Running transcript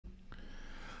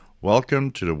Welcome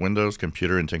to the Windows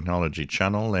Computer and Technology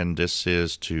channel, and this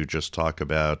is to just talk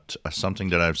about something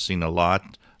that I've seen a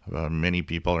lot. Many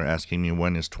people are asking me,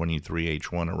 when is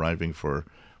 23H1 arriving for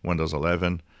Windows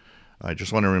 11? I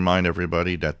just want to remind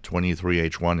everybody that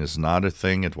 23H1 is not a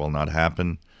thing. It will not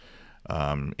happen,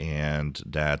 and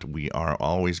that we are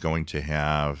always going to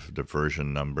have the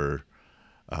version number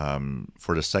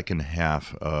for the second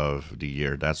half of the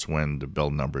year. That's when the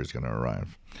build number is going to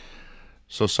arrive.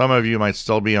 So some of you might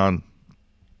still be on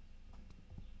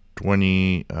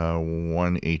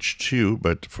 21H2,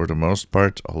 but for the most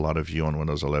part, a lot of you on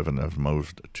Windows 11 have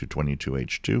moved to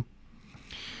 22H2.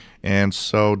 And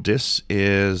so this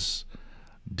is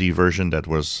the version that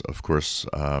was, of course,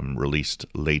 released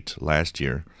late last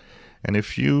year. And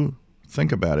if you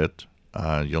think about it,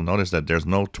 you'll notice that there's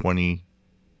no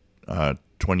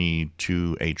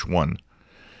 22H1.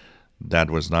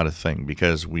 That was not a thing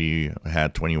because we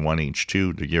had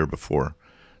 21H2 the year before.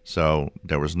 So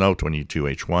there was no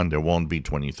 22H1, there won't be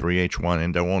 23H1,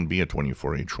 and there won't be a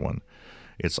 24H1.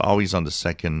 It's always on the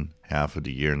second half of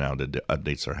the year now that the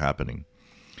updates are happening.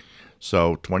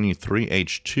 So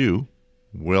 23H2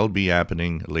 will be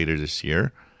happening later this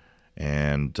year.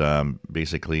 And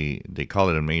basically, they call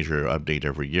it a major update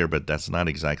every year, but that's not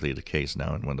exactly the case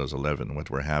now in Windows 11.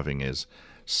 What we're having is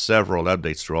several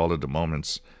updates through all of the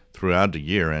moments throughout the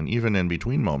year, and even in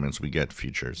between moments we get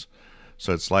features.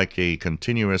 So it's like a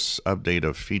continuous update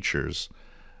of features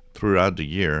throughout the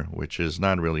year, which is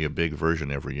not really a big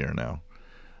version every year now.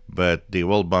 But they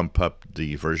will bump up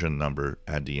the version number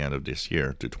at the end of this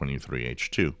year to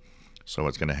 23H2. So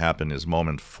what's going to happen is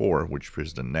Moment 4, which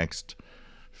is the next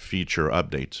feature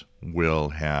update, will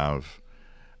have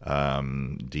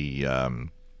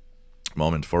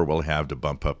Moment 4 will have the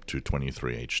bump up to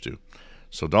 23H2.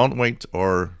 So don't wait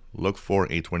or look for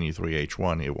a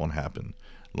 23H1. It won't happen.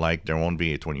 Like there won't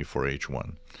be a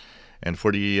 24H1. And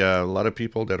for the a lot of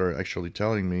people that are actually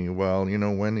telling me, well, you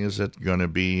know, when is it going to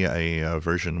be a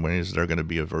version? When is there going to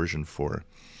be a version 4?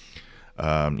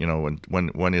 You know,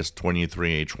 when is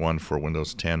 23H1 for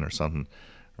Windows 10 or something?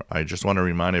 I just want to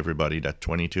remind everybody that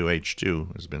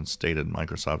 22H2 has been stated.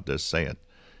 Microsoft does say it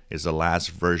is the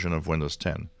last version of Windows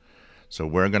 10. So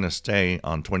we're going to stay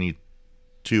on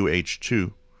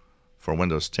 22H2 for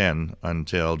Windows 10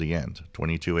 until the end.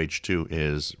 22H2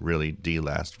 is really the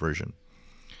last version.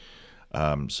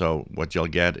 So what you'll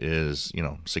get is, you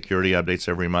know, security updates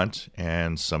every month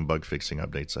and some bug fixing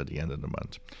updates at the end of the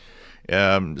month.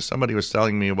 Somebody was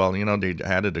telling me, well, you know, they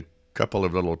added a couple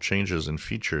of little changes and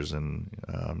features, and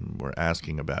we're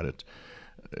asking about it.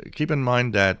 Keep in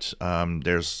mind that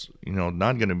there's, you know,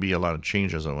 not going to be a lot of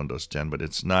changes on Windows 10, but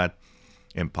it's not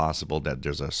impossible that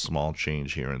there's a small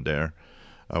change here and there.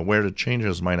 Where the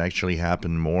changes might actually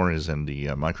happen more is in the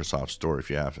Microsoft Store. If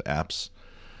you have apps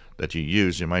that you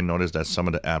use, you might notice that some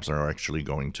of the apps are actually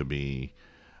going to be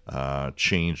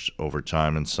changed over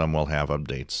time, and some will have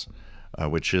updates,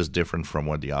 which is different from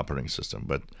what the operating system.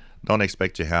 But don't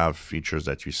expect to have features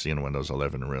that you see in Windows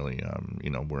 11, really. You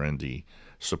know, we're in the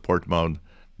support mode.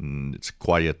 It's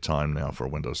quiet time now for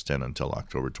Windows 10 until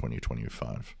October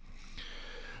 2025.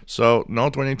 So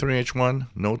no 23H1,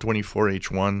 no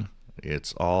 24H1.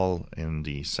 It's all in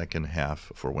the second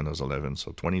half for Windows 11.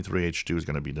 So 23H2 is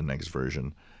going to be the next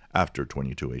version after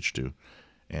 22H2.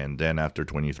 And then after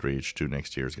 23H2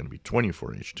 next year is going to be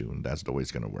 24H2. And that's the way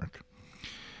it's going to work.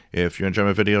 If you enjoy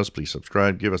my videos, please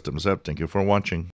subscribe, give us a thumbs up. Thank you for watching.